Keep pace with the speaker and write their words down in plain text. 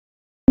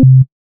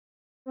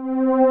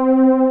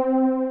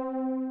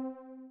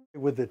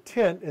With the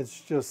tint, it's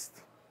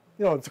just,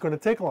 it's going to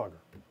take longer.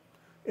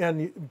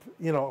 And,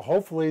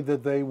 hopefully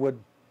that they would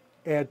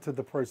add to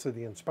the price of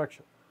the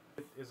inspection.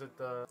 Is it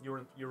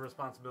your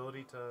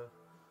responsibility to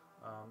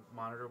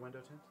monitor window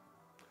tint?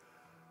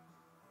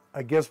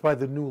 I guess by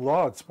the new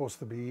law, it's supposed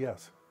to be,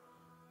 yes.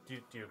 Do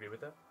you agree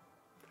with that?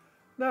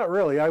 Not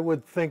really. I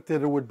would think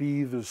that it would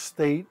be either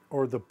state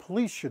or the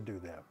police should do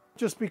that.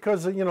 Just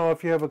because,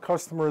 if you have a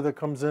customer that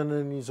comes in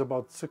and he's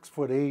about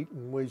 6'8"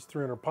 and weighs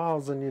 300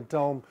 pounds, and you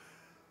tell him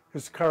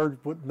his card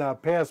would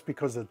not pass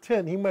because of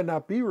tint, he might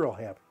not be real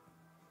happy.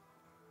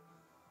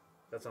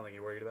 That's something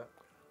you're worried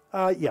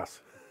about?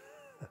 Yes.